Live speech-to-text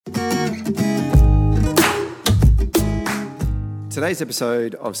Today's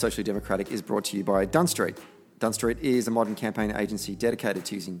episode of Socially Democratic is brought to you by Dunn Street. Dunn Street is a modern campaign agency dedicated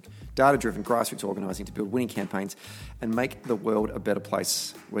to using data-driven grassroots organising to build winning campaigns and make the world a better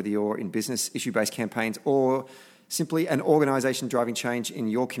place. Whether you're in business, issue-based campaigns, or simply an organisation driving change in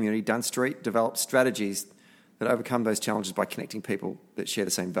your community, Dunn Street develops strategies that overcome those challenges by connecting people that share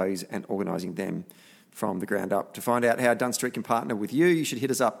the same values and organising them from the ground up. To find out how Dunn Street can partner with you, you should hit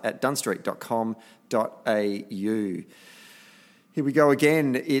us up at dunstreet.com.au. Here we go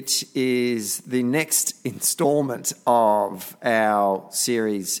again. It is the next instalment of our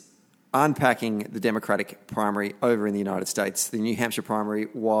series unpacking the Democratic primary over in the United States. The New Hampshire primary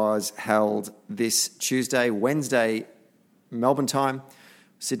was held this Tuesday, Wednesday, Melbourne time,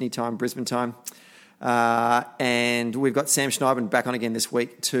 Sydney time, Brisbane time. And we've got Sam Schneidman back on again this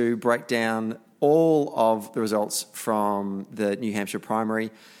week to break down all of the results from the New Hampshire primary.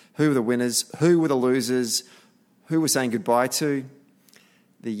 Who were the winners? Who were the losers? Who we're saying goodbye to?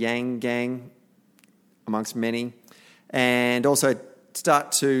 The Yang Gang, amongst many. And also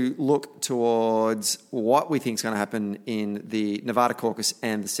start to look towards what we think is going to happen in the Nevada caucus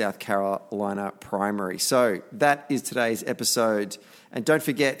and the South Carolina primary. So that is today's episode. And don't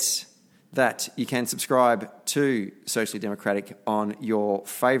forget that you can subscribe to Socially Democratic on your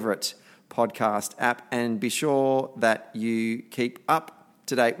favourite podcast app, and be sure that you keep up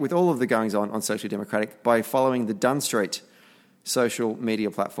to date with all of the goings on Socially Democratic by following the Dunn Street social media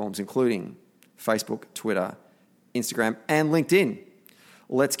platforms, including Facebook, Twitter, Instagram, and LinkedIn.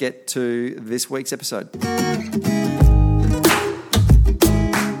 Let's get to this week's episode.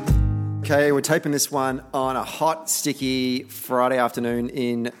 Okay, we're taping this one on a hot, sticky Friday afternoon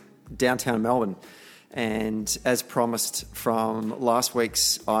in downtown Melbourne. And as promised from last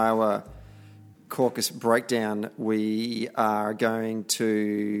week's Iowa caucus breakdown, we are going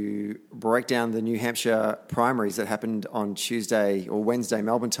to break down the New Hampshire primaries that happened on Tuesday or Wednesday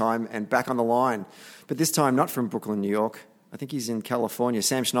Melbourne time, and back on the line, but this time not from Brooklyn, New York. I think he's in California.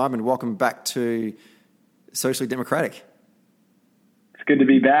 Sam Schneidman, welcome back to Socially Democratic. It's good to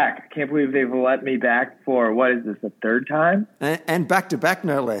be back. I can't believe they've let me back for, what is this, the third time? And back-to-back,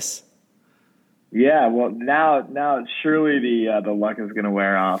 no less. Yeah, well, now surely the luck is going to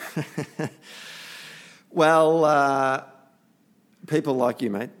wear off. Well, people like you,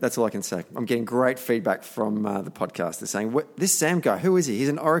 mate. That's all I can say. I'm getting great feedback from the podcast. They're saying, "This Sam guy, who is he? He's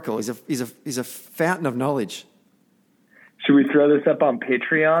an oracle. He's a fountain of knowledge." Should we throw this up on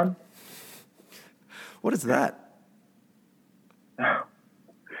Patreon? What is that?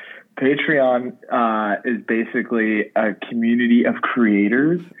 Patreon is basically a community of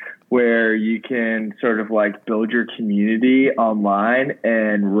creators where you can sort of like build your community online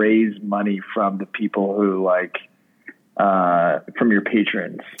and raise money from the people who from your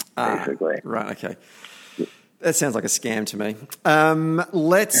patrons, basically. Right, okay. That sounds like a scam to me.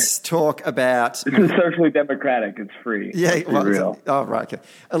 Let's talk about... This is Socially Democratic. It's free. Yeah, well, real. Oh, right, okay.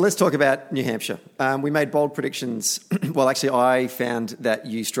 Let's talk about New Hampshire. We made bold predictions. Well, actually, I found that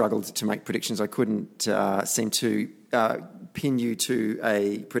you struggled to make predictions. I couldn't seem to pin you to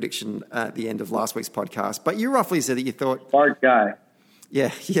a prediction at the end of last week's podcast. But you roughly said that you thought... Smart guy.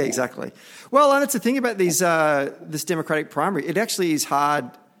 Yeah, exactly. Well, and it's the thing about this Democratic primary. It actually is hard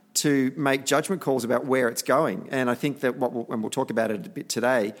to make judgment calls about where it's going. And I think that and we'll talk about it a bit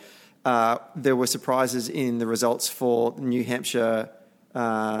today, there were surprises in the results for New Hampshire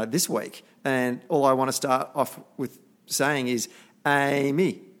this week. And all I want to start off with saying is,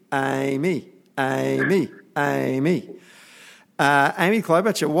 Amy. Amy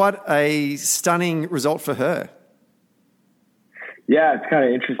Klobuchar, what a stunning result for her. Yeah, it's kind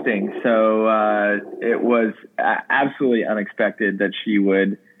of interesting. So it was absolutely unexpected that she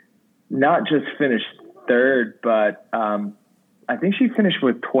would not just finish third, but I think she finished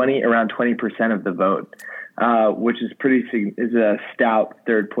with around 20% of the vote, which is is a stout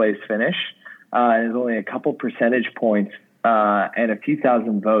third place finish. And is only a couple percentage points and a few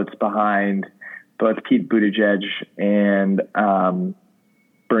thousand votes behind both Pete Buttigieg and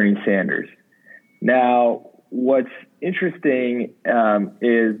Bernie Sanders. Now, what's interesting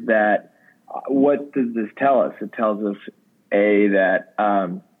is that what does this tell us? It tells us, that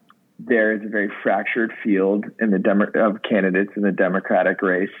there is a very fractured field in of candidates in the Democratic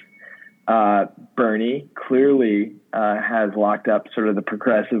race. Bernie clearly has locked up sort of the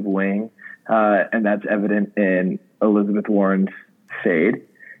progressive wing, and that's evident in Elizabeth Warren's fade.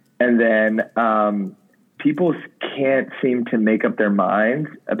 And then people can't seem to make up their minds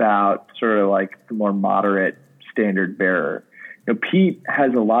about sort of like the more moderate standard bearer. You know, Pete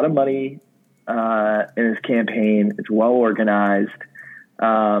has a lot of money in his campaign. It's well organized.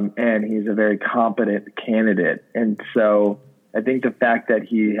 and he's a very competent candidate. And so I think the fact that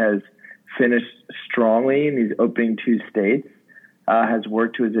he has finished strongly in these opening 2 states has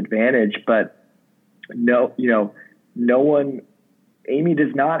worked to his advantage. But Amy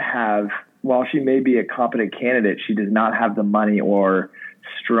does not have, while she may be a competent candidate, she does not have the money or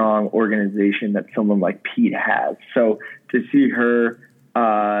strong organization that someone like Pete has. So to see her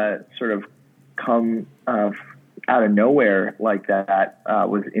sort of come out of nowhere like that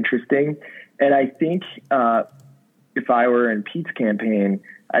was interesting. And I think if I were in Pete's campaign,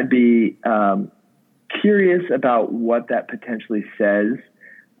 I'd be curious about what that potentially says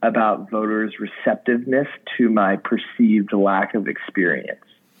about voters' receptiveness to my perceived lack of experience.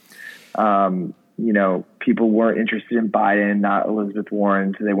 People weren't interested in Biden, not Elizabeth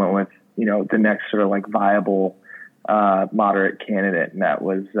Warren, so they went with, the next sort of like viable, moderate candidate, and that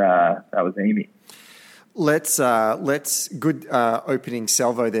was Amy. Let's good opening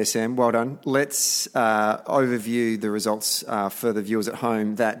salvo there, Sam. Well done. Let's overview the results for the viewers at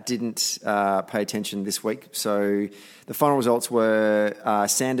home that didn't pay attention this week. So the final results were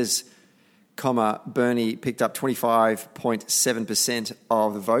Sanders, Bernie picked up 25.7%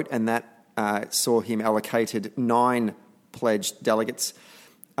 of the vote, and that saw him allocated 9 pledged delegates.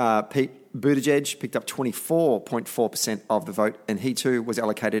 Pete Buttigieg picked up 24.4% of the vote, and he too was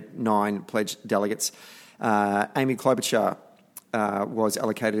allocated 9 pledged delegates. Amy Klobuchar was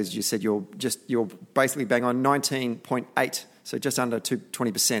allocated, as you said, you're basically bang on 19.8, so just under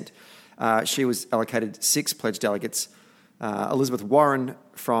 20%. She was allocated 6 pledged delegates. Elizabeth Warren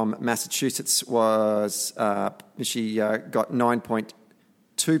from Massachusetts she got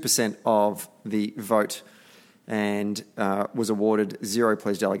 9.2% of the vote and was awarded 0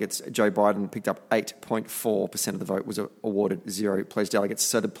 pledged delegates. Joe Biden picked up 8.4% of the vote, was awarded 0 pledged delegates.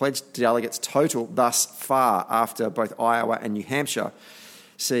 So the pledged delegates total thus far, after both Iowa and New Hampshire,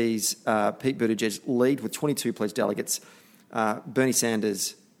 sees Pete Buttigieg lead with 22 pledged delegates, Bernie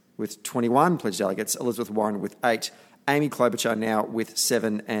Sanders with 21 pledged delegates, Elizabeth Warren with 8, Amy Klobuchar now with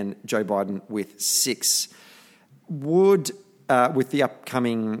 7, and Joe Biden with 6. With the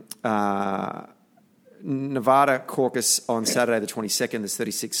upcoming Nevada caucus on Saturday the 22nd, there's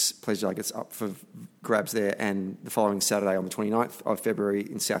 36 pledged delegates up for grabs there, and the following Saturday on the 29th of February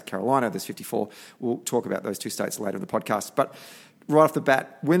in South Carolina, there's 54. We'll talk about those 2 states later in the podcast. But right off the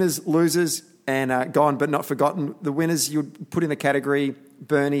bat, winners, losers, and gone but not forgotten. The winners you'd put in the category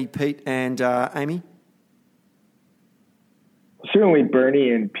Bernie, Pete, and Amy? Certainly Bernie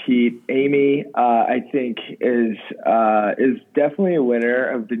and Pete. Amy, I think, is definitely a winner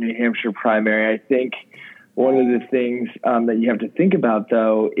of the New Hampshire primary. I think one of the things that you have to think about,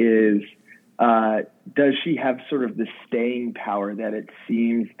 though, is does she have sort of the staying power that it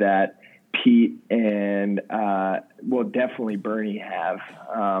seems that Pete and, definitely Bernie have?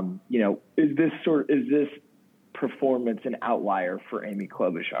 Is this performance an outlier for Amy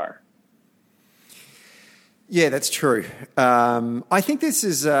Klobuchar? Yeah, that's true. I think this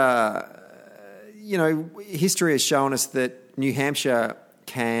is, history has shown us that New Hampshire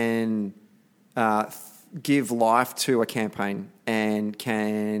can give life to a campaign and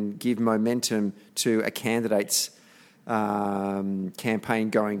can give momentum to a candidate's campaign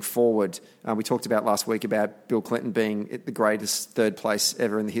going forward. We talked about last week about Bill Clinton being at the greatest third place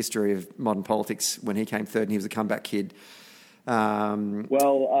ever in the history of modern politics when he came third and he was a comeback kid.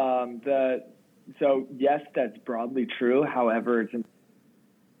 So yes, that's broadly true. However, it's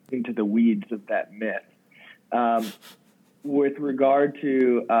into the weeds of that myth. With regard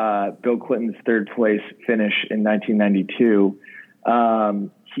to Bill Clinton's third place finish in 1992,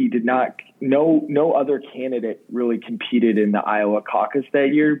 he did not. No other candidate really competed in the Iowa caucus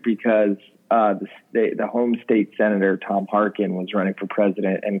that year because the home state senator Tom Harkin was running for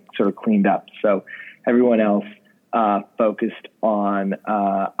president and sort of cleaned up. So everyone else focused on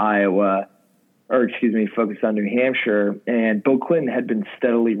focused on New Hampshire, and Bill Clinton had been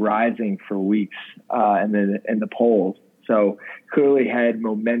steadily rising for weeks in the polls. So clearly had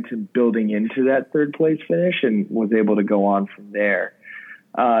momentum building into that third place finish and was able to go on from there.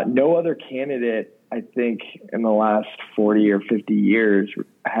 No other candidate, I think, in the last 40 or 50 years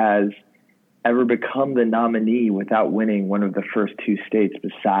has ever become the nominee without winning one of the first 2 states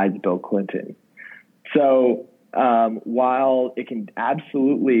besides Bill Clinton. So while it can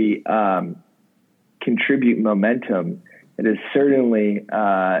absolutely contribute momentum, it is certainly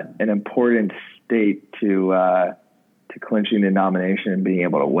an important state to to clinching the nomination and being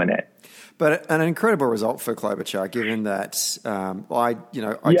able to win it. But an incredible result for Klobuchar, given that and I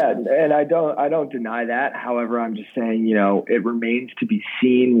don't deny that. However, I'm just saying, it remains to be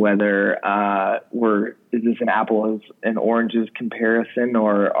seen whether is this an apples and oranges comparison,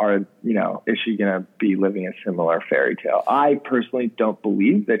 or is she going to be living a similar fairy tale? I personally don't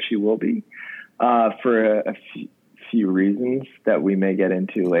believe that she will be, for a few reasons that we may get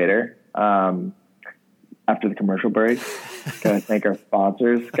into later. After the commercial break, gotta thank our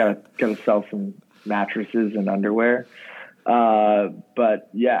sponsors. Gotta sell some mattresses and underwear. But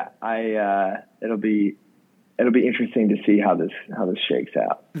yeah, it'll be interesting to see how this shakes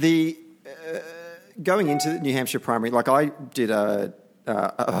out. The going into the New Hampshire primary, like I did a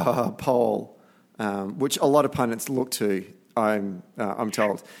poll, which a lot of pundits look to. I'm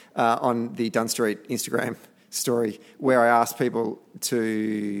told on the Dunn Street Instagram story, where I asked people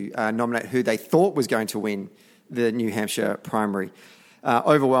to nominate who they thought was going to win the New Hampshire primary.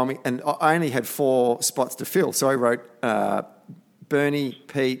 Overwhelming, and I only had 4 spots to fill, so I wrote Bernie,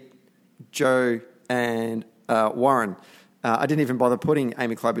 Pete, Joe, and Warren. I didn't even bother putting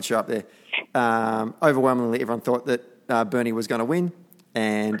Amy Klobuchar up there. Overwhelmingly, everyone thought that Bernie was going to win,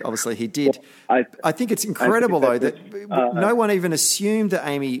 and obviously he did. Well, I think it's incredible, though, that no one even assumed that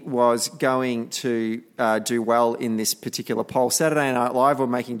Amy was going to do well in this particular poll. Saturday Night Live were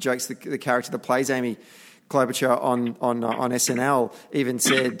making jokes. The character that plays Amy Klobuchar on SNL even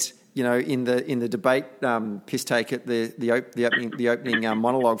said, in the debate piss take at the opening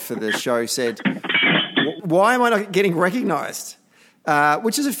monologue for the show, said, "Why am I not getting recognised?"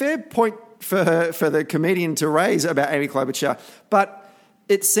 Which is a fair point for the comedian to raise about Amy Klobuchar, but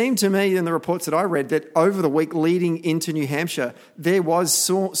it seemed to me in the reports that I read that over the week leading into New Hampshire, there was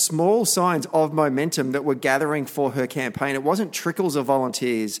small signs of momentum that were gathering for her campaign. It wasn't trickles of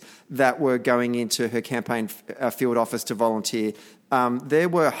volunteers that were going into her campaign field office to volunteer. There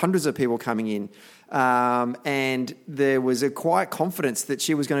were hundreds of people coming in, and there was a quiet confidence that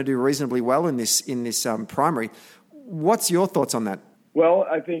she was going to do reasonably well in this primary. What's your thoughts on that? Well,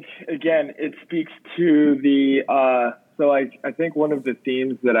 I think, again, it speaks to the so I think one of the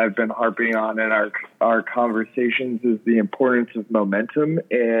themes that I've been harping on in our conversations is the importance of momentum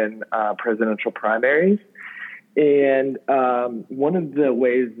in presidential primaries. And one of the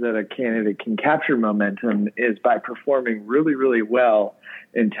ways that a candidate can capture momentum is by performing really, really well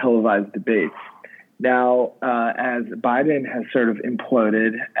in televised debates. Now, as Biden has sort of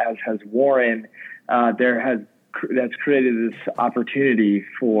imploded, as has Warren, that's created this opportunity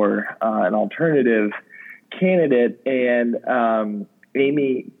for an alternative candidate, and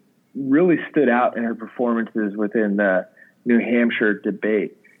Amy really stood out in her performances within the New Hampshire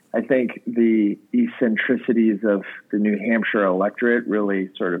debate. I think the eccentricities of the New Hampshire electorate really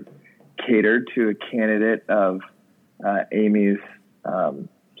sort of catered to a candidate of Amy's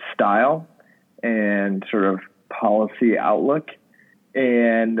style and sort of policy outlook.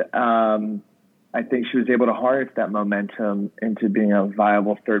 And I think she was able to harness that momentum into being a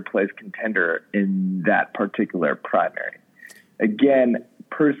viable third-place contender in that particular primary. Again,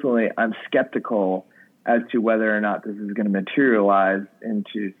 personally, I'm skeptical as to whether or not this is going to materialize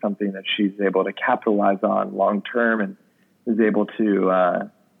into something that she's able to capitalize on long-term and is able to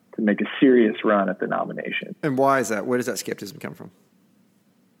make a serious run at the nomination. And why is that? Where does that skepticism come from?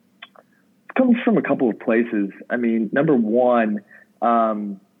 It comes from a couple of places. I mean, number one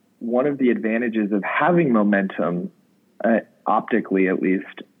of the advantages of having momentum, optically at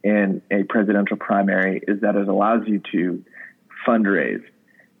least, in a presidential primary is that it allows you to fundraise.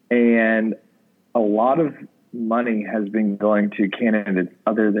 And a lot of money has been going to candidates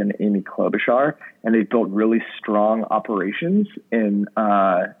other than Amy Klobuchar, and they've built really strong operations in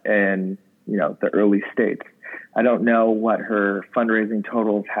the early states. I don't know what her fundraising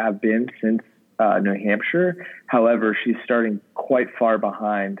totals have been since New Hampshire. However, she's starting quite far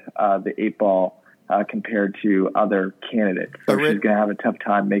behind the 8 ball compared to other candidates. So she's going to have a tough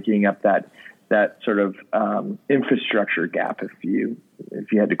time making up that sort of infrastructure gap, if you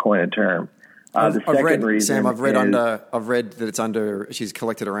had to coin a term. I've read that it's under. She's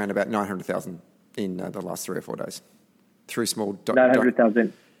collected around about 900,000 in the last 3 or 4 days through small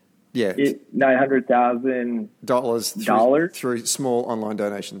 900,000. Yeah, $900,000 through small online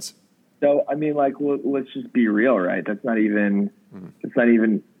donations. So I mean, like, let's just be real, right? That's not even. It's not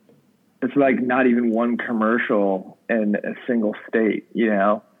even. It's like not even one commercial in a single state.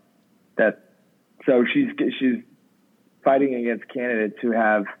 So she's fighting against candidates who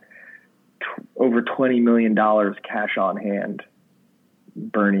have over $20 million cash on hand,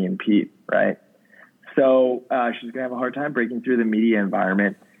 Bernie and Pete, right? So she's going to have a hard time breaking through the media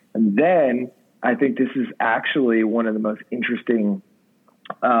environment. And then I think this is actually one of the most interesting.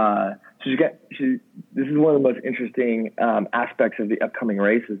 This is one of the most interesting aspects of the upcoming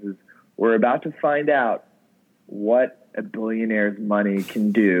races. Is we're about to find out what a billionaire's money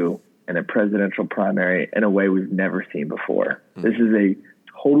can do in a presidential primary in a way we've never seen before. This is a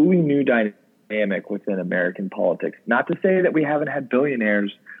totally new dynamic within American politics. Not to say that we haven't had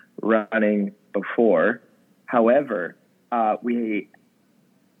billionaires running before. However, we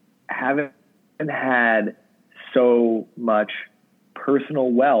haven't had so much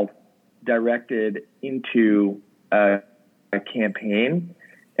personal wealth directed into a campaign.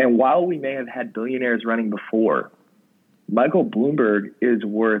 And while we may have had billionaires running before, Michael Bloomberg is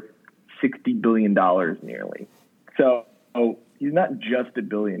worth $60 billion nearly. So he's not just a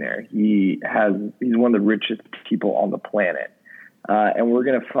billionaire. He's one of the richest people on the planet. And we're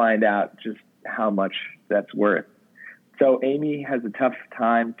going to find out just how much that's worth. So Amy has a tough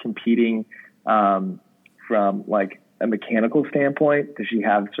time competing from like a mechanical standpoint. Does she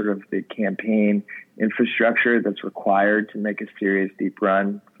have sort of the campaign infrastructure that's required to make a serious deep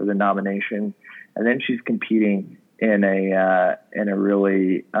run for the nomination? And then she's competing in a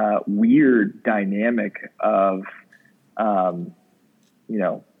really weird dynamic of tons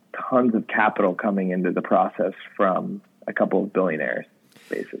of capital coming into the process from a couple of billionaires,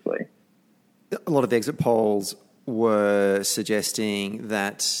 basically. A lot of exit polls were suggesting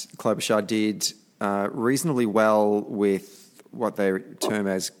that Klobuchar did reasonably well with what they term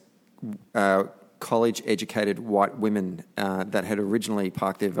as college-educated white women that had originally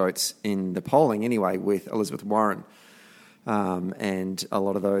parked their votes in the polling anyway with Elizabeth Warren. And a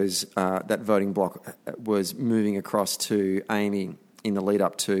lot of those, that voting bloc was moving across to Amy in the lead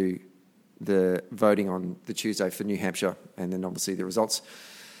up to the voting on the Tuesday for New Hampshire. And then obviously the results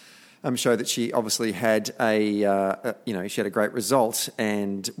show that she obviously had she had a great result.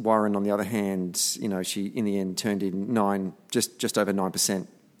 And Warren, on the other hand, she in the end turned in just over 9%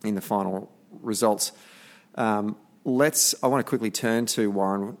 in the final results. I want to quickly turn to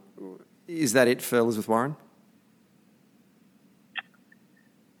Warren. Is that it for Elizabeth Warren?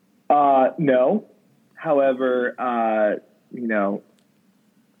 No. However,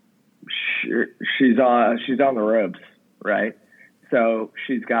 she's on the ropes, right? So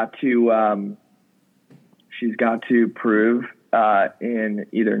she's got to prove in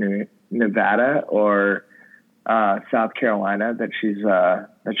either Nevada or South Carolina that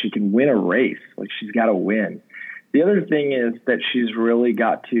she can win a race. Like, she's got to win. The other thing is that she's really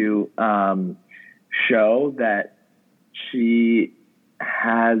got to show that she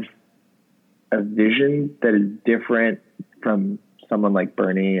has a vision that is different from someone like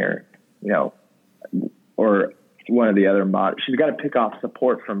Bernie or one of the other she's got to pick off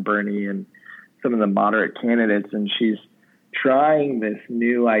support from Bernie and some of the moderate candidates. And she's trying this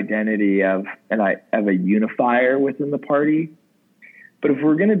new identity of a unifier within the party. But if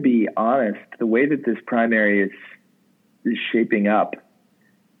we're going to be honest, the way that this primary is shaping up,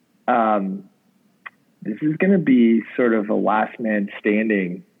 this is going to be sort of a last man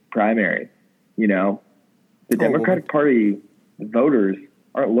standing primary. The Democratic Party voters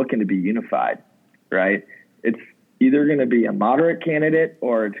aren't looking to be unified, right? It's either going to be a moderate candidate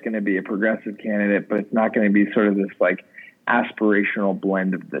or it's going to be a progressive candidate, but it's not going to be sort of this like aspirational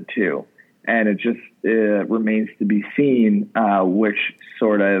blend of the two. And it just remains to be seen which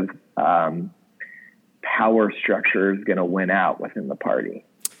sort of power structure is going to win out within the party.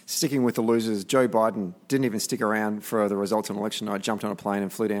 Sticking with the losers, Joe Biden didn't even stick around for the results on election night, jumped on a plane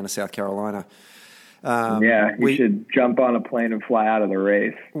and flew down to South Carolina. We should jump on a plane and fly out of the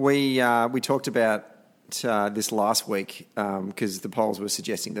race. We talked about this last week because the polls were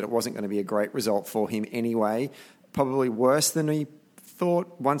suggesting that it wasn't going to be a great result for him anyway. Probably worse than he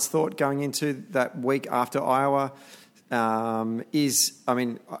once thought going into that week after Iowa. He's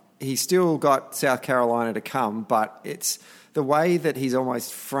still got South Carolina to come, but it's the way that he's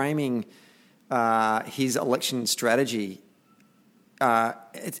almost framing his election strategy.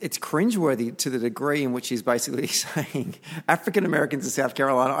 It's cringeworthy to the degree in which he's basically saying, African Americans in South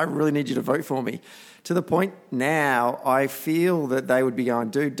Carolina, I really need you to vote for me. To the point now, I feel that they would be going,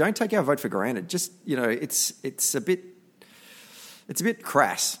 dude, don't take our vote for granted. Just, it's a bit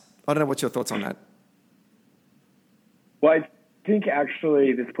crass. I don't know what's your thoughts on that. Well, I think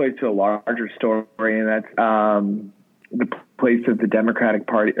actually this plays to a larger story, and that's the place of the Democratic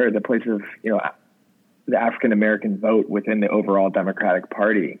Party, or the place of, the African American vote within the overall Democratic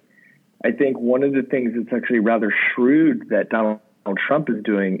Party. I think one of the things that's actually rather shrewd that Donald Trump is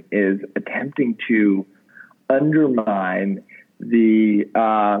doing is attempting to undermine the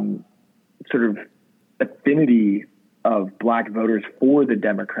sort of affinity of black voters for the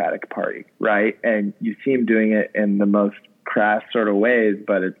Democratic Party, right? And you see him doing it in the most crass sort of ways,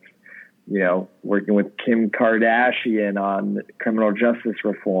 but it's, you know, working with Kim Kardashian on criminal justice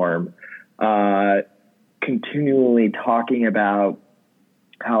reform, continually talking about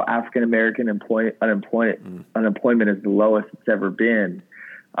how African-American unemployment is the lowest it's ever been,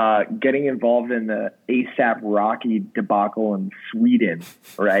 getting involved in the ASAP Rocky debacle in Sweden,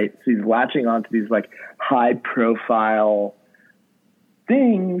 right? So he's latching onto these like high profile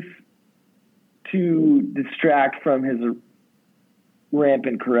things to distract from his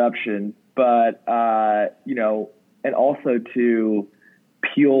rampant corruption, but, you know, and also to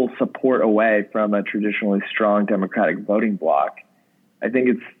peel support away from a traditionally strong Democratic voting bloc. I think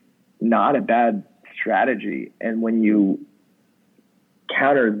it's not a bad strategy. And when you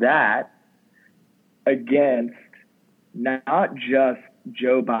counter that against not just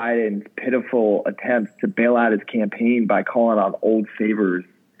Joe Biden's pitiful attempts to bail out his campaign by calling on old favors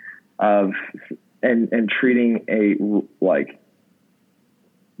of and treating a like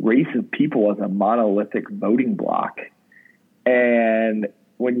race of people as a monolithic voting bloc. And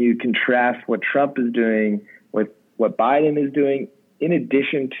when you contrast what Trump is doing with what Biden is doing, in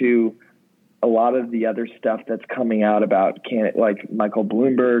addition to a lot of the other stuff that's coming out about like Michael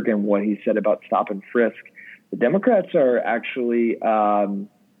Bloomberg and what he said about stop and frisk, the Democrats are actually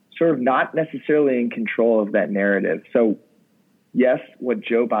sort of not necessarily in control of that narrative. So yes, what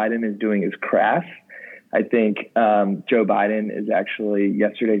Joe Biden is doing is crass. I think Joe Biden is actually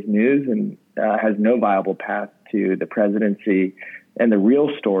yesterday's news and has no viable path to the presidency. And the real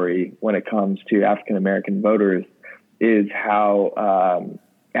story when it comes to African-American voters is how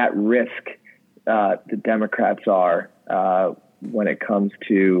at risk the Democrats are when it comes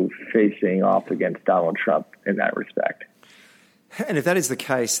to facing off against Donald Trump in that respect. And if that is the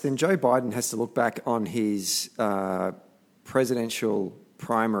case, then Joe Biden has to look back on his presidential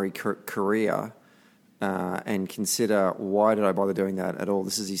primary career and consider, why did I bother doing that at all?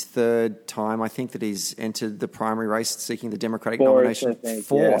 This is his third time, I think, that he's entered the primary race seeking the Democratic nomination.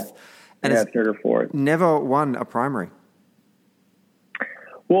 Fourth. Yeah. And yeah, third or fourth. Never won a primary.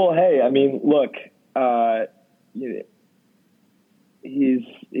 Well, hey, I mean, look, he's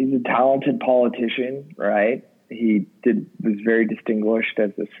a talented politician, right? He was very distinguished as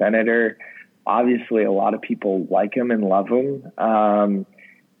a senator. Obviously, a lot of people like him and love him.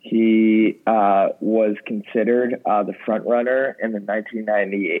 He was considered the front runner in the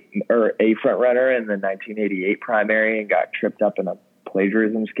 1998, or a front runner in the 1988 primary, and got tripped up in a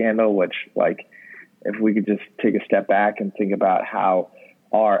plagiarism scandal, which, like, if we could just take a step back and think about how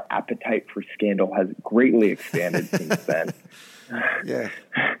our appetite for scandal has greatly expanded since then. Yeah.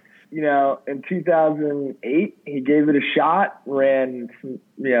 You know, in 2008, he gave it a shot, ran,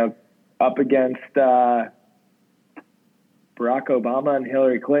 up against Barack Obama and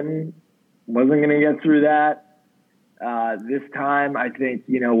Hillary Clinton. Wasn't going to get through that. This time, I think,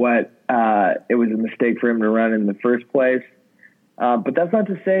 it was a mistake for him to run in the first place. But that's not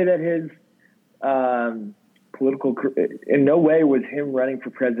to say that his political career, in no way was him running for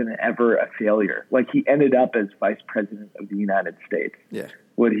president ever a failure. Like, he ended up as vice president of the United States. Yeah.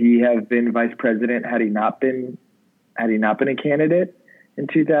 Would he have been vice president had he not been a candidate in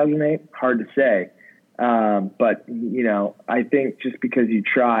 2008? Hard to say. But I think just because you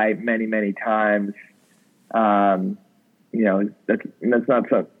try many, many times, that's not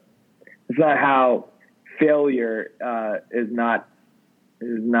so. It's not how failure is not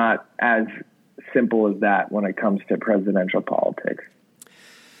as simple as that when it comes to presidential politics.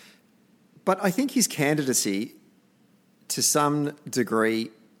 But I think his candidacy, to some degree,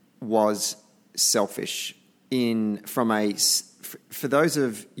 was selfish. For those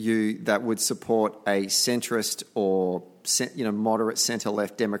of you that would support a centrist or moderate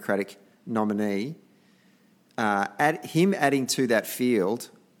centre-left Democratic nominee, him adding to that field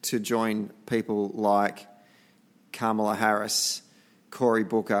to join people like Kamala Harris, Cory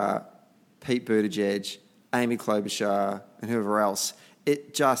Booker, Pete Buttigieg, Amy Klobuchar, and whoever else,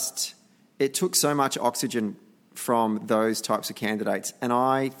 it took so much oxygen from those types of candidates. And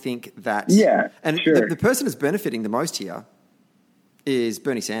I think that... Yeah, and sure. The person who's benefiting the most here is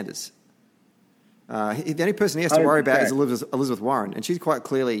Bernie Sanders. The only person he has to worry about is Elizabeth Warren, and she's quite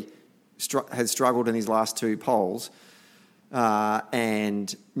clearly has struggled in these last two polls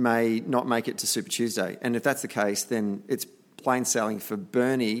and may not make it to Super Tuesday. And if that's the case, then it's plain sailing for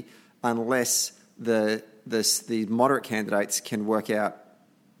Bernie, unless the moderate candidates can work out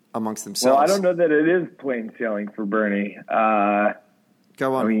amongst themselves. Well, I don't know that it is plain sailing for Bernie.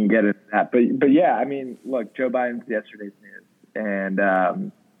 Go on. We can get into that. But yeah, I mean, look, Joe Biden's yesterday's news. And,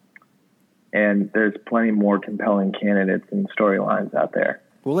 And there's plenty more compelling candidates and storylines out there.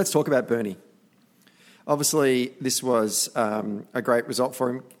 Well, let's talk about Bernie. Obviously, this was a great result for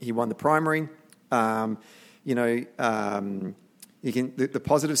him. He won the primary. The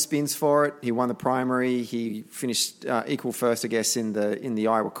positive spins for it. He won the primary. He finished equal first, I guess, in the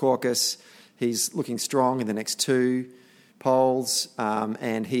Iowa caucus. He's looking strong in the next two polls,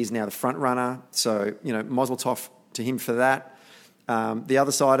 and he's now the front runner. So, mazel tov to him for that. The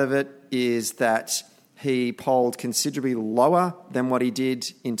other side of it is that he polled considerably lower than what he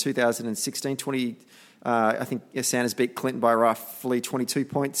did in 2016. I think Sanders beat Clinton by roughly 22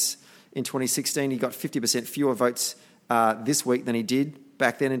 points in 2016. He got 50% fewer votes this week than he did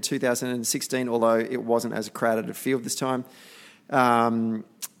back then in 2016, although it wasn't as crowded a field this time. And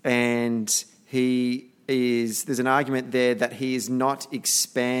there's an argument there that he is not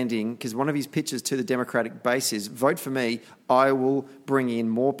expanding, because one of his pitches to the Democratic base is, vote for me, I will bring in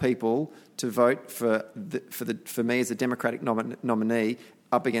more people to vote for me as a Democratic nominee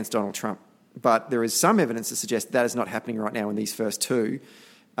up against Donald Trump. But there is some evidence to suggest that is not happening right now in these first two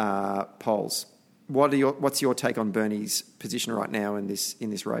polls. What's your take on Bernie's position right now in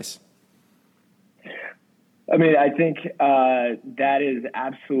this race? I mean, I think that is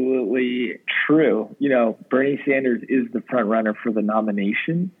absolutely true. Bernie Sanders is the front runner for the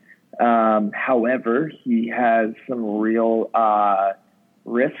nomination. However, he has some real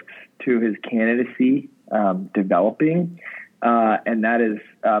risks to his candidacy developing, and that is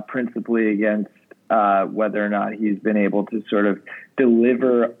principally against whether or not he's been able to sort of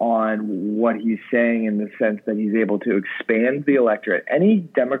deliver on what he's saying, in the sense that he's able to expand the electorate. Any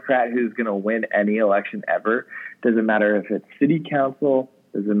Democrat who's going to win any election ever, doesn't matter if it's city council,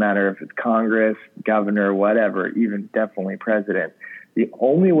 doesn't matter if it's Congress, governor, whatever, even definitely president. The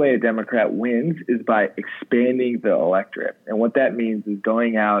only way a Democrat wins is by expanding the electorate. And what that means is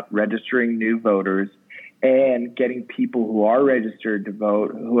going out, registering new voters, and getting people who are registered to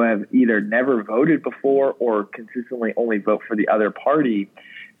vote, who have either never voted before or consistently only vote for the other party,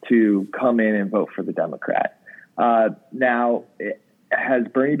 to come in and vote for the Democrat. Now, has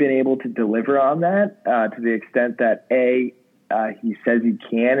Bernie been able to deliver on that to the extent that A, he says he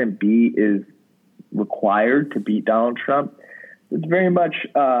can, and B, is required to beat Donald Trump? It's very much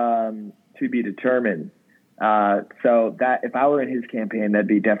to be determined. So that, if I were in his campaign, that'd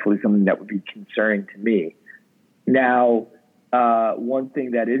be definitely something that would be concerning to me. Now, one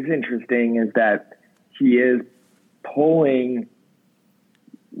thing that is interesting is that he is polling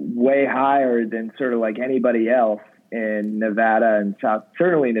way higher than sort of like anybody else in Nevada and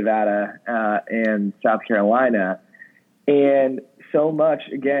Nevada and South Carolina. And so much,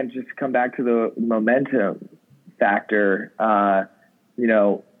 again, just to come back to the momentum factor,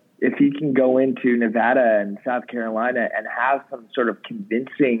 if he can go into Nevada and South Carolina and have some sort of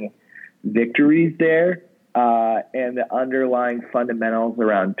convincing victories there, and the underlying fundamentals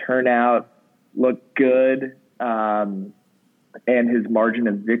around turnout look good, and his margin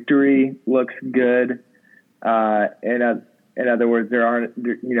of victory looks good. In other words, there aren't,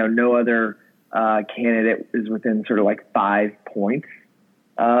 no other candidate is within sort of like 5 points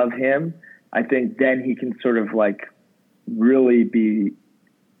of him. I think then he can sort of like really be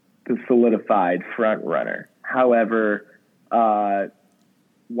the solidified front runner. However,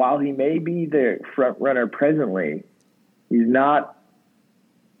 while he may be the front runner presently, he's not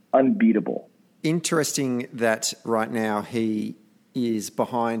unbeatable. Interesting that right now he is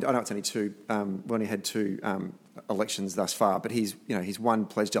behind. I know it's only two. We only had two elections thus far, but he's one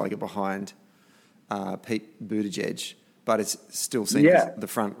pledge delegate behind Pete Buttigieg, but it's still seen as the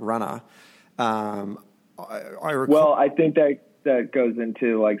front runner. I think that goes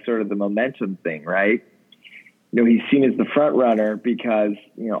into like sort of the momentum thing, right? He's seen as the front runner because,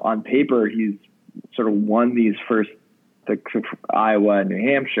 on paper, he's sort of won these first, Iowa and New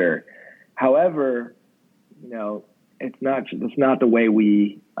Hampshire. However, it's not the way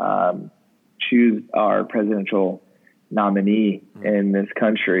we choose our presidential nominee in this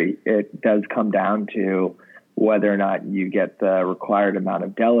country. It does come down to whether or not you get the required amount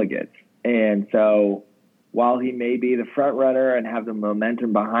of delegates. And so while he may be the front runner and have the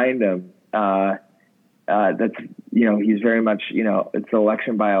momentum behind him, that's, he's very much, it's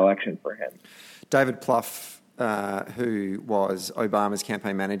election by election for him. David Plouffe, who was Obama's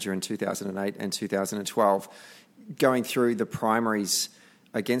campaign manager in 2008 and 2012, going through the primaries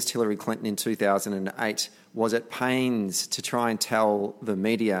against Hillary Clinton in 2008, was at pains to try and tell the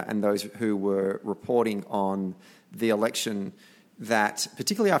media and those who were reporting on the election that,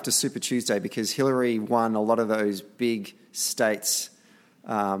 particularly after Super Tuesday, because Hillary won a lot of those big states,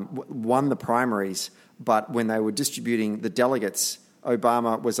 won the primaries, but when they were distributing the delegates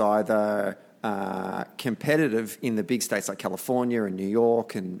Obama was either competitive in the big states like California and New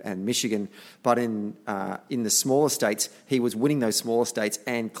York and Michigan, but in the smaller states, he was winning those smaller states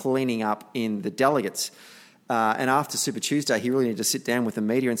and cleaning up in the delegates. And after Super Tuesday, he really needed to sit down with the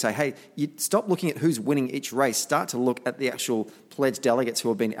media and say, hey, you stop looking at who's winning each race. Start to look at the actual pledged delegates who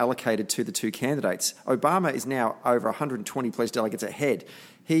have been allocated to the two candidates. Obama is now over 120 pledged delegates ahead.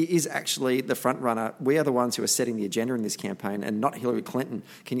 He is actually the front runner. We are the ones who are setting the agenda in this campaign and not Hillary Clinton.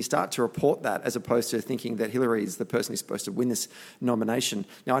 Can you start to report that as opposed to thinking that Hillary is the person who's supposed to win this nomination?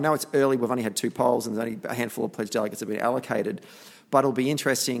 Now, I know it's early. We've only had 2 polls and there's only a handful of pledged delegates have been allocated. But it'll be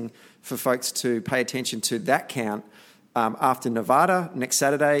interesting for folks to pay attention to that count after Nevada next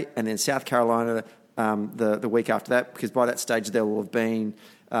Saturday and then South Carolina the week after that, because by that stage there will have been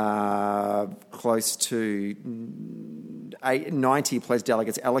close to 90 pledged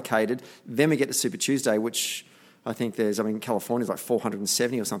delegates allocated. Then we get to Super Tuesday, which I think California's like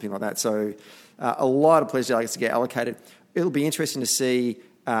 470 or something like that. So a lot of pledged delegates to get allocated. It'll be interesting to see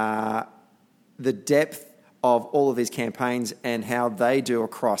the depth of all of these campaigns and how they do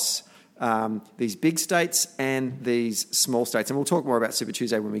across these big states and these small states. And we'll talk more about Super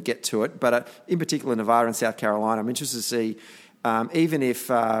Tuesday when we get to it. But in particular, Nevada and South Carolina, I'm interested to see, even if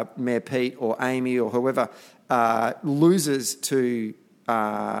Mayor Pete or Amy or whoever loses to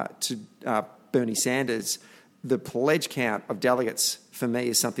Bernie Sanders, the pledge count of delegates for me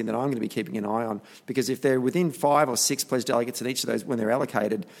is something that I'm going to be keeping an eye on, because if they're within 5 or 6 pledged delegates in each of those when they're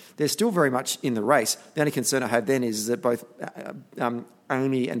allocated, they're still very much in the race. The only concern I have then is that both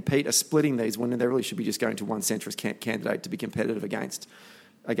Amy and Pete are splitting these when they really should be just going to one centrist candidate to be competitive against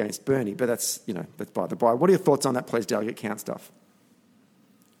Bernie. But that's by the by. What are your thoughts on that pledged delegate count stuff?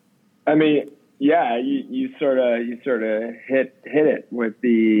 I mean, yeah, you sort of hit it with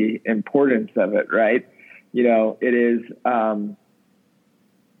the importance of it, right? It is.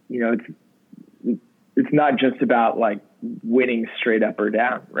 It's not just about like winning straight up or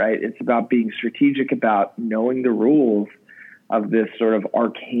down, right? It's about being strategic, about knowing the rules of this sort of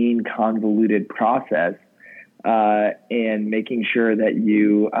arcane, convoluted process, and making sure that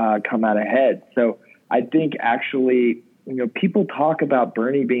you come out ahead. So I think actually, people talk about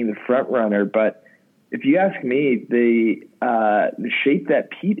Bernie being the front runner, but if you ask me, the shape that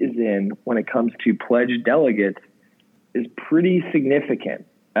Pete is in when it comes to pledged delegates is pretty significant.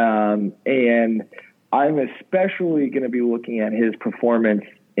 And I'm especially going to be looking at his performance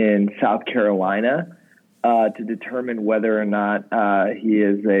in South Carolina to determine whether or not he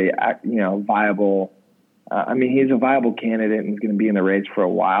is a viable. He's a viable candidate and is going to be in the race for a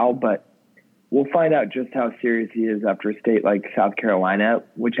while, but we'll find out just how serious he is after a state like South Carolina,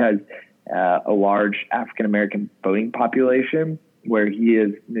 which has a large African American voting population, where he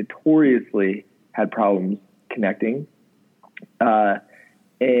has notoriously had problems connecting.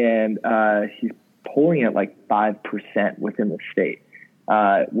 And he's polling at like 5% within the state.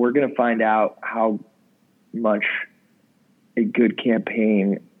 We're going to find out how much a good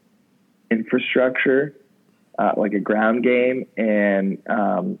campaign infrastructure, like a ground game and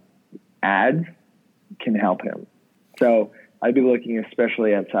ads, can help him. So I'd be looking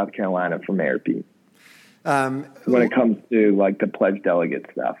especially at South Carolina for Mayor Pete when it comes to like the pledged delegate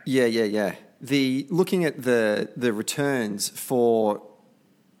stuff. Yeah. Looking at the returns for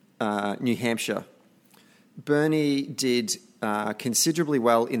New Hampshire, Bernie did considerably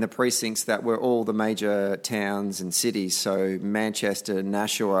well in the precincts that were all the major towns and cities. So Manchester,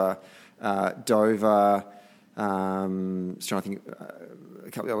 Nashua, Dover, trying to think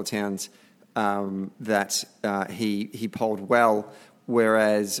a couple of other towns that he polled well.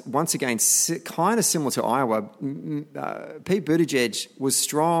 Whereas, once again, kind of similar to Iowa, Pete Buttigieg was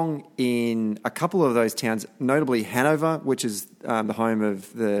strong in a couple of those towns, notably Hanover, which is the home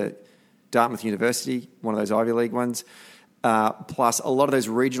of the Dartmouth University, one of those Ivy League ones, plus a lot of those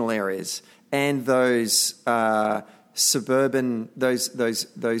regional areas and those suburban,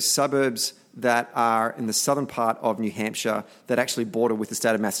 those suburbs that are in the southern part of New Hampshire that actually border with the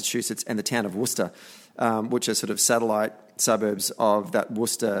state of Massachusetts and the town of Worcester, which are sort of satellite suburbs of that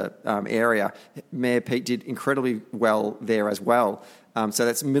Worcester area. Mayor Pete did incredibly well there as well. So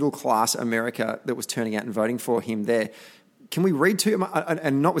that's middle-class America that was turning out and voting for him there. Can we read to him,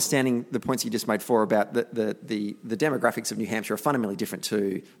 and notwithstanding the points you just made for about the demographics of New Hampshire are fundamentally different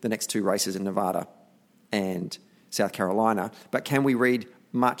to the next 2 races in Nevada and South Carolina, but can we read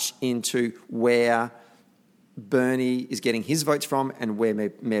much into where Bernie is getting his votes from and where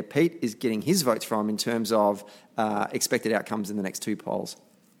Mayor Pete is getting his votes from in terms of expected outcomes in the next 2 polls?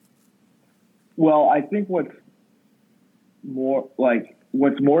 Well, I think what's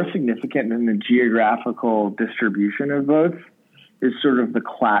more significant than the geographical distribution of votes is sort of the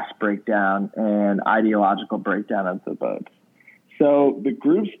class breakdown and ideological breakdown of the votes. So the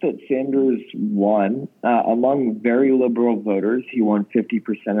groups that Sanders won, among very liberal voters, he won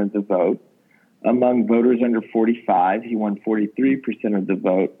 50% of the vote. Among voters under 45, he won 43% of the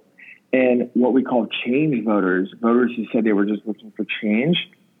vote. And what we call change voters, voters who said they were just looking for change,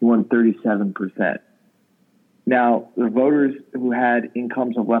 he won 37%. Now, the voters who had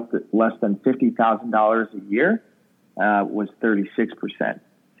incomes of less than $50,000 a year was 36%.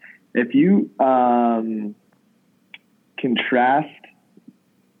 If you contrast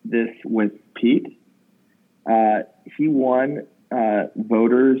this with Pete, he won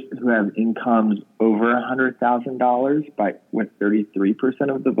voters who have incomes over $100,000 with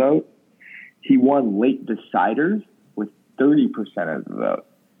 33% of the vote. He won late deciders with 30% of the vote.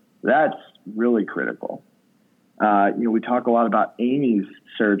 That's really critical. We talk a lot about Amy's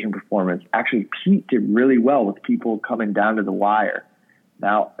surge in performance. Actually, Pete did really well with people coming down to the wire.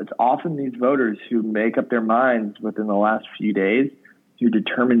 Now, it's often these voters who make up their minds within the last few days to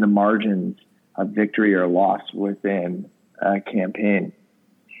determine the margins of victory or loss within a campaign.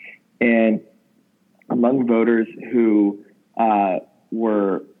 And among voters who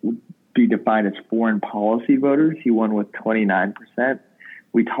would be defined as foreign policy voters, he won with 29%.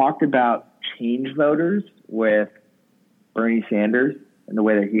 We talked about change voters with Bernie Sanders and the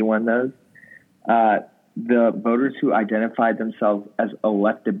way that he won those. The voters who identified themselves as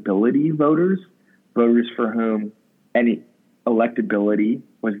electability voters, voters for whom any electability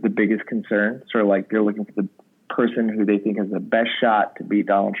was the biggest concern, sort of like they're looking for the person who they think has the best shot to beat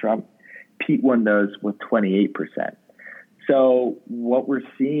Donald Trump. Pete won those with 28%. So what we're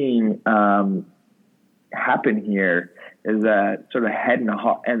seeing happen here is a sort of head and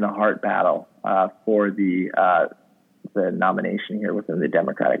the heart battle for the nomination here within the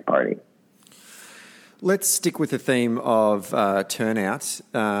Democratic Party. Let's stick with the theme of turnout.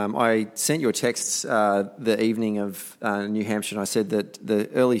 I sent you a text the evening of New Hampshire, and I said that the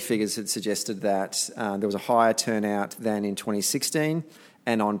early figures had suggested that there was a higher turnout than in 2016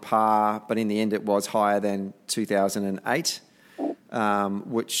 and on par, but in the end it was higher than 2008,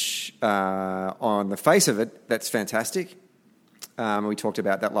 which on the face of it, that's fantastic. We talked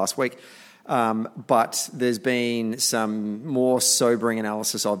about that last week. But there's been some more sobering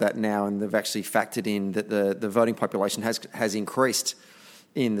analysis of that now, and they've actually factored in that the voting population has increased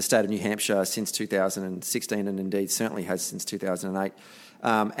in the state of New Hampshire since 2016, and indeed certainly has since 2008,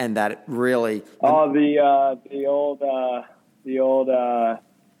 and that it really the old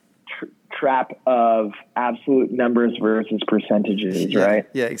trap of absolute numbers versus percentages, right?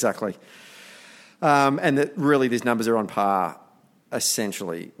 Yeah, exactly, and that really these numbers are on par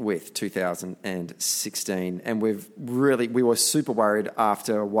essentially with 2016, and we were super worried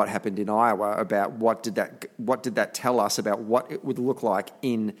after what happened in Iowa about what did that tell us about what it would look like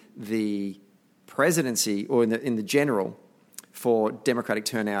in the presidency or in the general for Democratic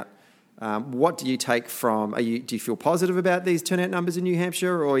turnout. What do you take from? Do you feel positive about these turnout numbers in New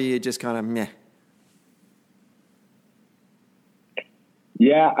Hampshire, or are you just kind of meh?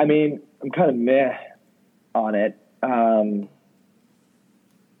 Yeah, I mean, I'm kind of meh on it.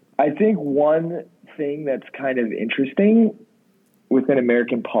 I think one thing that's kind of interesting within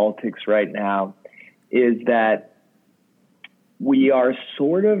American politics right now is that we are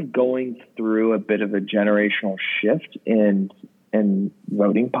sort of going through a bit of a generational shift in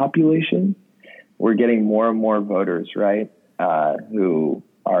voting population. We're getting more and more voters, right, who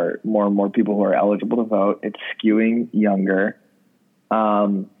are more and more people who are eligible to vote. It's skewing younger.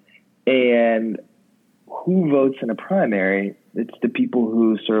 And who votes in a primary? It's the people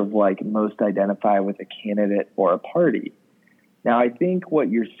who sort of like most identify with a candidate or a party. Now, I think what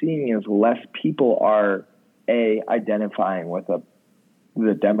you're seeing is less people are identifying with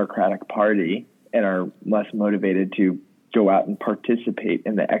the Democratic Party and are less motivated to go out and participate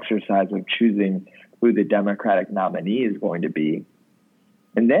in the exercise of choosing who the Democratic nominee is going to be.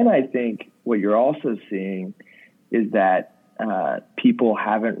 And then I think what you're also seeing is that people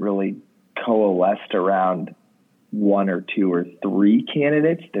haven't really coalesced around one or two or three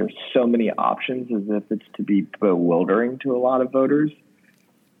candidates. There's so many options as if it's to be bewildering to a lot of voters.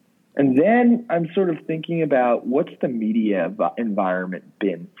 And then I'm sort of thinking about what's the media environment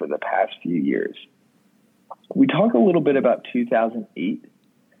been for the past few years. We talk a little bit about 2008.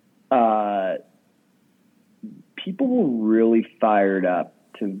 People were really fired up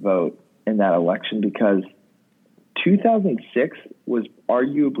to vote in that election because 2006 was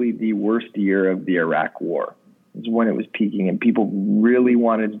arguably the worst year of the Iraq War. It was when it was peaking and people really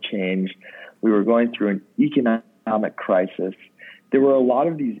wanted to change. We were going through an economic crisis. There were a lot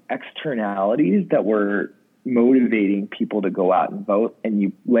of these externalities that were motivating people to go out and vote. And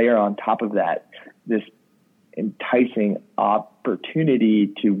you layer on top of that this enticing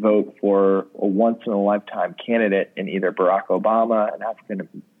opportunity to vote for a once-in-a-lifetime candidate in either Barack Obama, an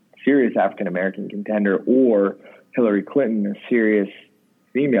serious African-American contender, or Hillary Clinton, a serious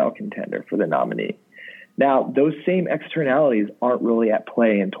female contender for the nominee. Now, those same externalities aren't really at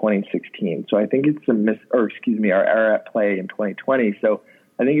play in 2016. So I think it's are at play in 2020. So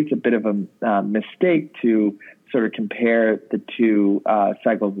I think it's a bit of a mistake to sort of compare the two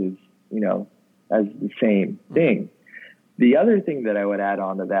cycles as the same thing. The other thing that I would add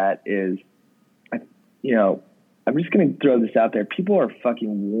on to that is, I'm just going to throw this out there. People are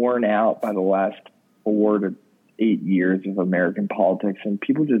fucking worn out by the last 4 to 8 years of American politics, and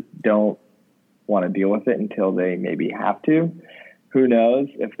people just don't want to deal with it until they maybe have to. Who knows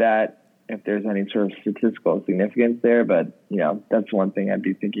if there's any sort of statistical significance there, but that's one thing I'd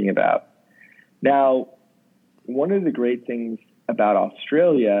be thinking about. Now, one of the great things about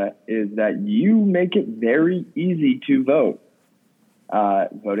Australia is that you make it very easy to vote.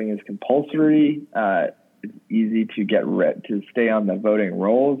 Voting is compulsory. It's easy to to stay on the voting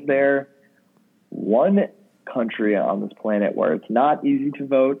rolls there. One country on this planet where it's not easy to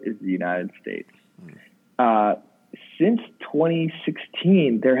vote is the United States. Since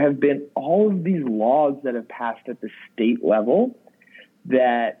 2016, there have been all of these laws that have passed at the state level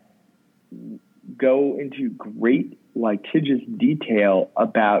that go into great litigious detail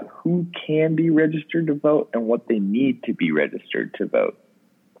about who can be registered to vote and what they need to be registered to vote.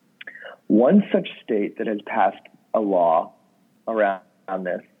 One such state that has passed a law around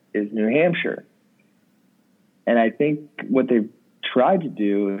this is New Hampshire. And I think what they've tried to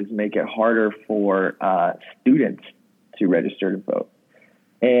do is make it harder for students to register to vote.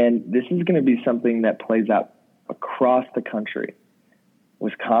 And this is going to be something that plays out across the country.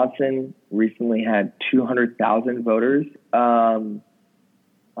 Wisconsin recently had 200,000 voters,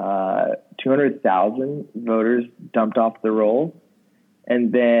 200,000 voters dumped off the rolls.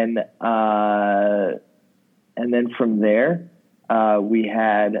 And then from there, we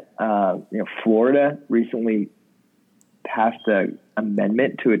had, Florida recently passed an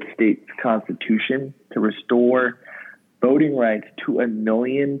amendment to its state constitution to restore voting rights to 1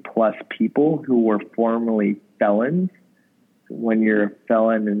 million plus people who were formerly felons. When you're a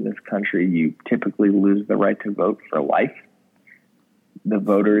felon in this country, you typically lose the right to vote for life. The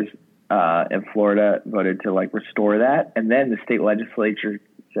voters in Florida voted to restore that. And then the state legislature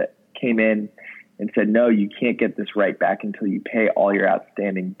came in and said, no, you can't get this right back until you pay all your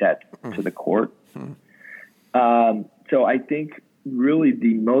outstanding debts to the court. So I think really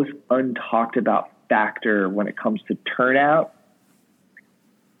the most untalked about factor when it comes to turnout,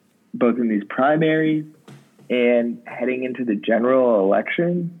 both in these primaries and heading into the general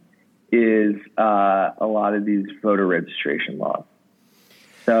election, is a lot of these voter registration laws.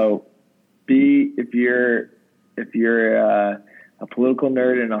 So if you're a political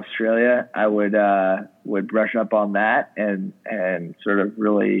nerd in Australia, I would brush up on that and sort of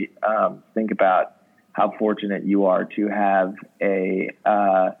really think about how fortunate you are to have a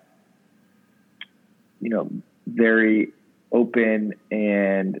very open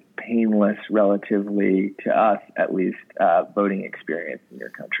and painless, relatively to us at least, voting experience in your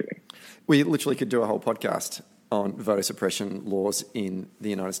country. We literally could do a whole podcast on voter suppression laws in the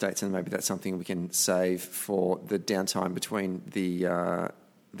United States, and maybe that's something we can save for the downtime between the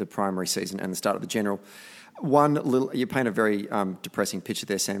primary season and the start of the general. You paint a very depressing picture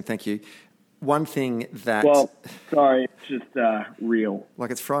there, Sam. Thank you. One thing that... Well, sorry, it's just real.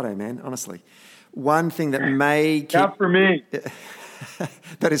 Like it's Friday, man, honestly. One thing that may... Not for me.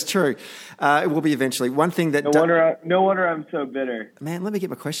 That is true. It will be eventually. One thing that... No wonder I'm so bitter. Man, let me get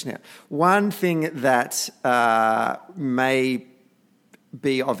my question out. One thing that may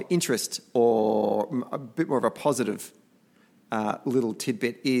be of interest or a bit more of a positive little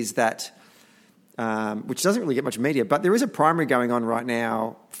tidbit is that, which doesn't really get much media, but there is a primary going on right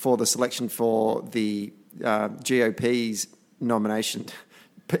now for the selection for the GOP's nomination.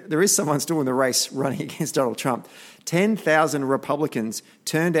 There is someone still in the race running against Donald Trump. 10,000 Republicans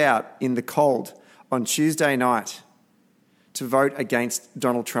turned out in the cold on Tuesday night to vote against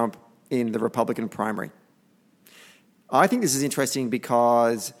Donald Trump in the Republican primary. I think this is interesting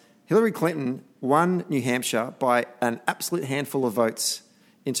because Hillary Clinton won New Hampshire by an absolute handful of votes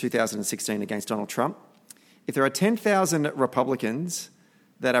in 2016 against Donald Trump. If there are 10,000 Republicans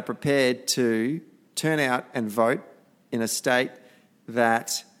that are prepared to turn out and vote in a state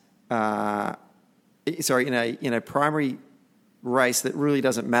that, in a primary race that really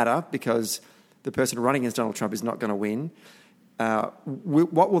doesn't matter because the person running against Donald Trump is not going to win,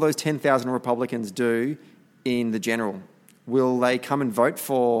 what will those 10,000 Republicans do in the general? Will they come and vote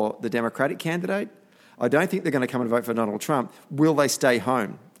for the Democratic candidate? I don't think they're going to come and vote for Donald Trump. Will they stay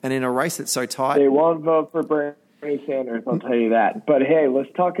home? And in a race that's so tight... They won't vote for Bernie Sanders, I'll tell you that. But hey,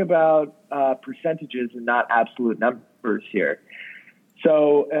 let's talk about percentages and not absolute numbers here.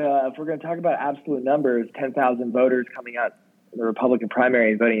 So if we're going to talk about absolute numbers, 10,000 voters coming out in the Republican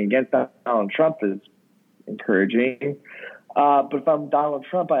primary and voting against Donald Trump is encouraging. But if I'm Donald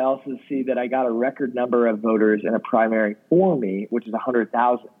Trump, I also see that I got a record number of voters in a primary for me, which is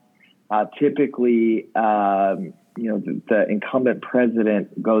 100,000. Typically, the incumbent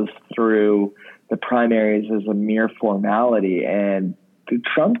president goes through the primaries as a mere formality. And the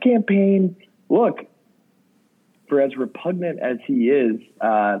Trump campaign, look, for as repugnant as he is,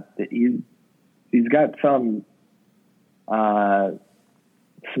 he's got some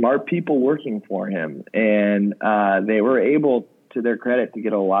smart people working for him. And they were able, to their credit, to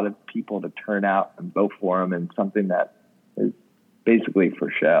get a lot of people to turn out and vote for him in something that is basically for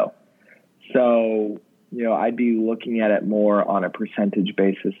show. So, I'd be looking at it more on a percentage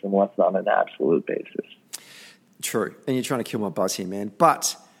basis and less on an absolute basis. True. And you're trying to kill my buzz here, man.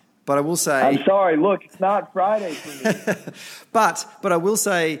 But I will say... I'm sorry. Look, it's not Friday for me. but I will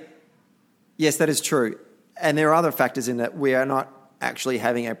say, yes, that is true. And there are other factors in that we are not actually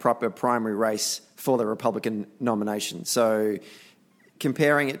having a proper primary race for the Republican nomination. So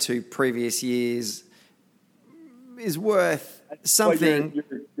comparing it to previous years is worth something.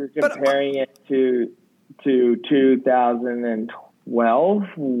 You're comparing it to 2012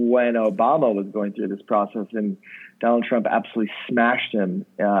 when Obama was going through this process and Donald Trump absolutely smashed him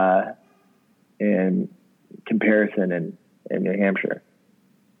in comparison in New Hampshire.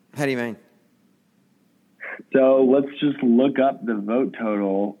 How do you mean? So let's just look up the vote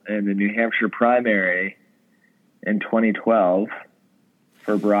total in the New Hampshire primary in 2012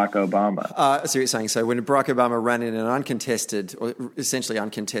 for Barack Obama. I see what you're saying. So when Barack Obama ran in an uncontested, or essentially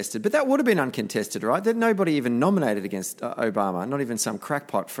uncontested, but that would have been uncontested, right? That nobody even nominated against Obama, not even some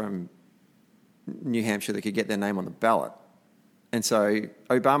crackpot from New Hampshire that could get their name on the ballot. And so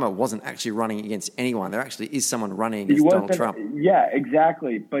Obama wasn't actually running against anyone. There actually is someone running against Donald Trump. Yeah,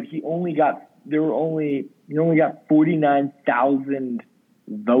 exactly. But he only got 49,000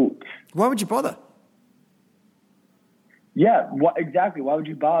 votes. Why would you bother? Yeah, exactly. Why would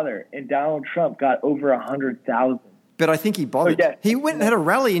you bother? And Donald Trump got over 100,000. But I think he bothered. Yeah. He went and had a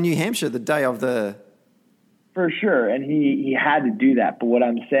rally in New Hampshire the day of the... For sure, and he had to do that. But what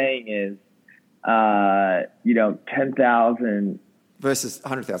I'm saying is, 10,000... versus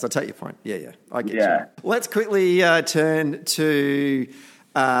 100,000. I take your point. Yeah, I get you. Let's quickly turn to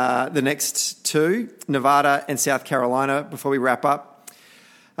the next two, Nevada and South Carolina, before we wrap up.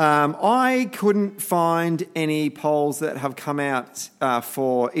 I couldn't find any polls that have come out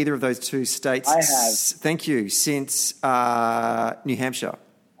for either of those two states. I have. Thank you. Since New Hampshire.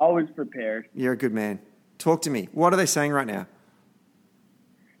 Always prepared. You're a good man. Talk to me. What are they saying right now?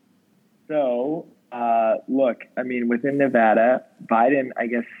 So, look, I mean, within Nevada, Biden, I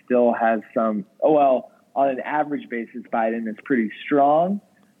guess, still has some... Oh, well, on an average basis, Biden is pretty strong.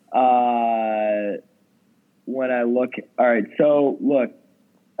 When I look... All right, so, look,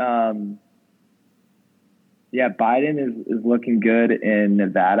 Biden is looking good in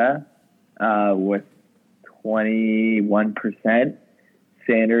Nevada with 21%.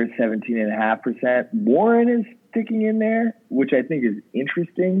 Sanders, 17.5%. Warren is sticking in there, which I think is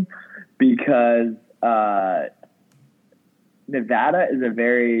interesting because Nevada is a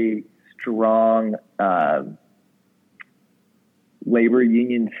very strong labor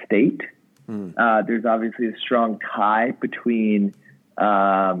union state. There's obviously a strong tie between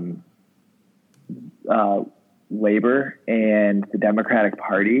labor and the Democratic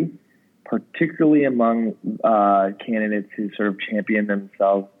Party, particularly among candidates who sort of champion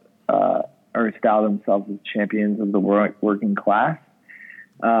themselves or style themselves as champions of the working class.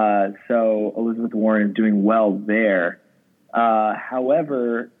 So Elizabeth Warren is doing well there.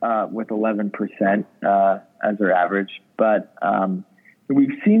 However, with 11% as her average. But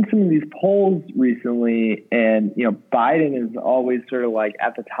we've seen some of these polls recently, and Biden is always sort of like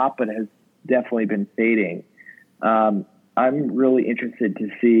at the top, but has definitely been fading. I'm really interested to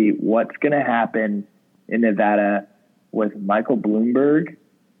see what's going to happen in Nevada with Michael Bloomberg.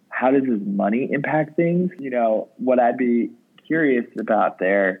 How does his money impact things? What I'd be curious about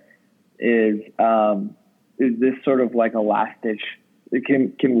there is this sort of like a last ditch?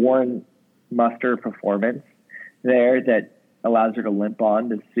 Can Warren muster a performance there that allows her to limp on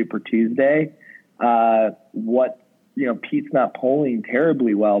to Super Tuesday? Pete's not polling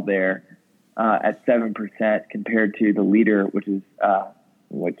terribly well there at 7% compared to the leader, which is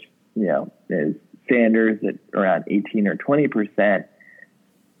 6%. Sanders at around 18 or 20%.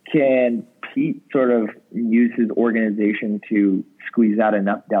 Can Pete sort of use his organization to squeeze out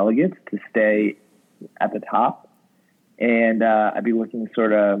enough delegates to stay at the top? And I'd be looking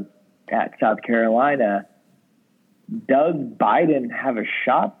sort of at South Carolina. Does Biden have a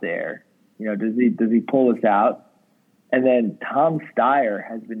shot there? Does he pull us out? And then Tom Steyer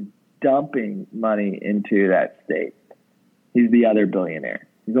has been dumping money into that state. He's the other billionaire.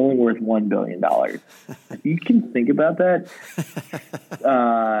 He's only worth $1 billion. If you can think about that,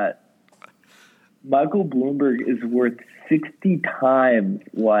 Michael Bloomberg is worth 60 times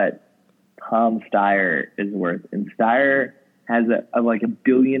what Tom Steyer is worth. And Steyer has like $1.5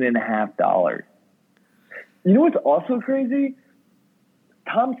 billion. You know what's also crazy?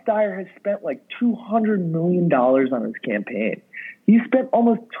 Tom Steyer has spent like $200 million on his campaign. He spent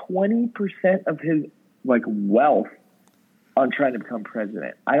almost 20% of his wealth on trying to become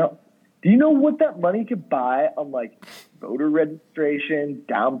president. Do you know what that money could buy on voter registration,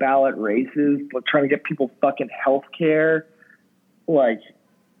 down ballot races, trying to get people fucking health care? I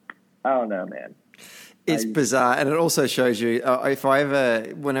don't know, man. It's bizarre, and it also shows you,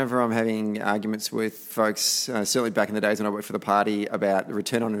 whenever I'm having arguments with folks, certainly back in the days when I worked for the party, about the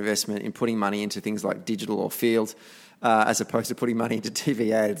return on investment in putting money into things like digital or field, as opposed to putting money into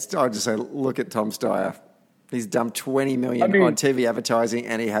TV ads, I just say, look at Tom Steyer. He's dumped $20 million on TV advertising,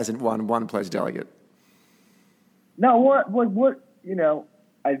 and he hasn't won one pledged delegate. No, what?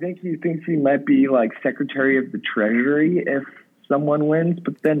 I think he thinks he might be Secretary of the Treasury if someone wins,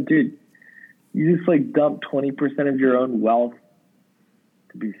 but then, dude, you just dump 20% of your own wealth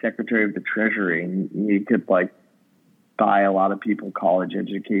to be Secretary of the Treasury, and you could buy a lot of people college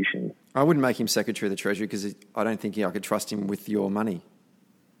educations. I wouldn't make him Secretary of the Treasury because I don't think I could trust him with your money.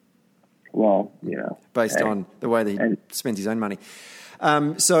 Well, based on the way that he spends his own money.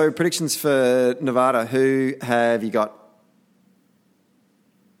 So predictions for Nevada. Who have you got?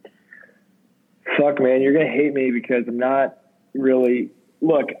 Fuck, man, you're going to hate me because I'm not really.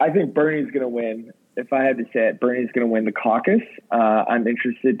 Look, I think Bernie's going to win. If I had to say it, Bernie's going to win the caucus. I'm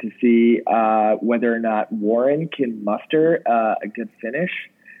interested to see whether or not Warren can muster a good finish.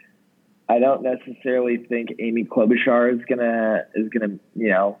 I don't necessarily think Amy Klobuchar is gonna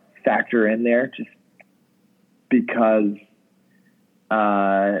factor in there, just because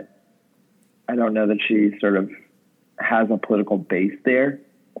I don't know that she sort of has a political base there.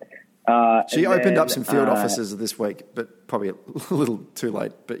 She opened up some field offices this week, but probably a little too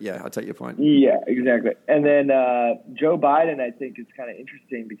late. But yeah, I take your point. Yeah, exactly. And then Joe Biden, I think, is kind of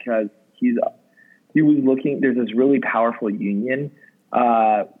interesting because he was looking. There's this really powerful union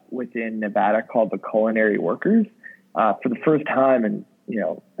within Nevada called the Culinary Workers. For the first time in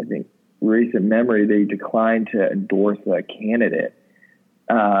I think recent memory, they declined to endorse a candidate,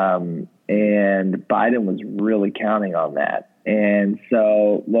 and Biden was really counting on that. And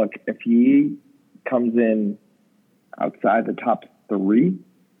so, look, if he comes in outside the top 3,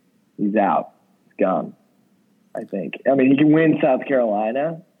 he's out. He's gone, I think. I mean, he can win South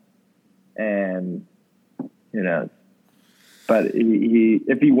Carolina, and who knows? But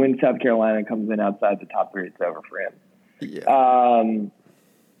if he wins South Carolina and comes in outside the top 3, it's over for him. Yeah.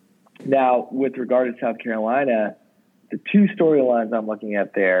 Now, with regard to South Carolina, the 2 storylines I'm looking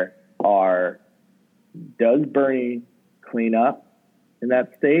at there are, does Bernie clean up in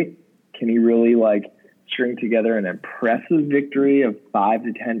that state? Can he really string together an impressive victory of 5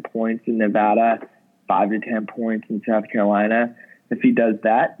 to 10 points in Nevada, 5 to 10 points in South Carolina? If he does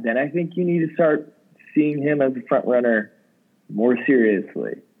that, then I think you need to start seeing him as a front runner more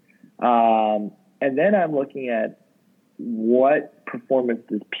seriously. And then I'm looking at, what performance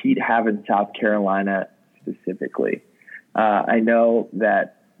does Pete have in South Carolina specifically? I know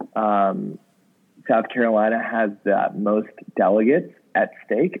that South Carolina has the most delegates at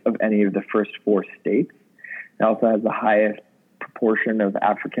stake of any of the first 4 states. It also has the highest proportion of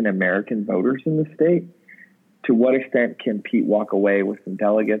African-American voters in the state. To what extent can Pete walk away with some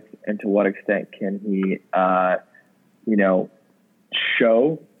delegates, and to what extent can he,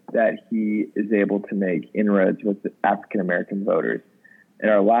 show that he is able to make inroads with the African-American voters? In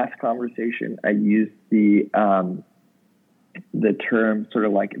our last conversation, I used the term sort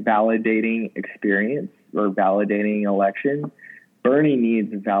of validating experience or validating election. Bernie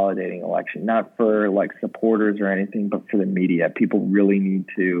needs a validating election, not for supporters or anything, but for the media. People really need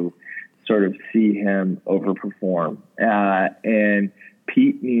to sort of see him overperform. And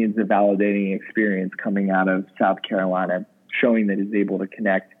Pete needs a validating experience coming out of South Carolina, showing that he's able to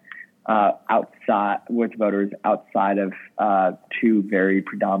connect outside with voters outside of 2 very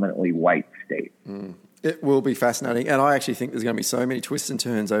predominantly white states. It will be fascinating, and I actually think there's going to be so many twists and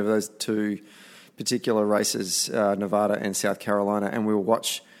turns over those 2 particular races, Nevada and South Carolina, and we'll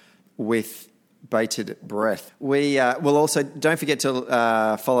watch with bated breath. We will also, don't forget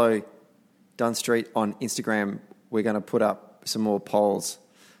to follow Dunn Street on Instagram. We're going to put up some more polls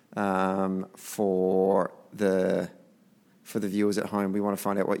for the viewers at home. We want to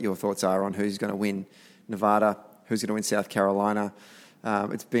find out what your thoughts are on who's going to win Nevada, who's going to win South Carolina.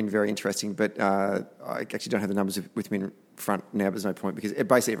 It's been very interesting, but I actually don't have the numbers with me in front now, but there's no point, because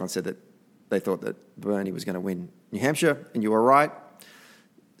basically everyone said that they thought that Bernie was going to win New Hampshire, and you were right.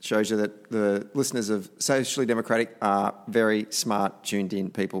 It shows you that the listeners of Socially Democratic are very smart, tuned in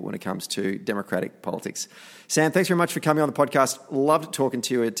people when it comes to democratic politics. Sam, thanks very much for coming on the podcast. Loved talking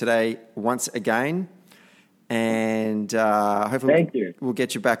to you today once again, and hopefully we'll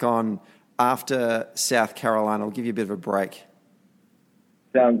get you back on after South Carolina. We'll give you a bit of a break.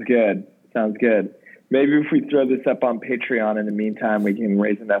 Sounds good. Maybe if we throw this up on Patreon in the meantime, we can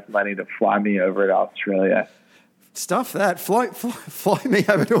raise enough money to fly me over to Australia. Stuff that. Fly me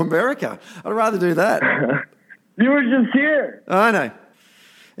over to America. I'd rather do that. You were just here. I know.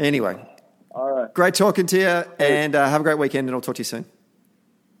 Anyway. All right. Great talking to you, and have a great weekend, and I'll talk to you soon.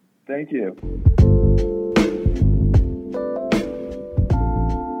 Thank you.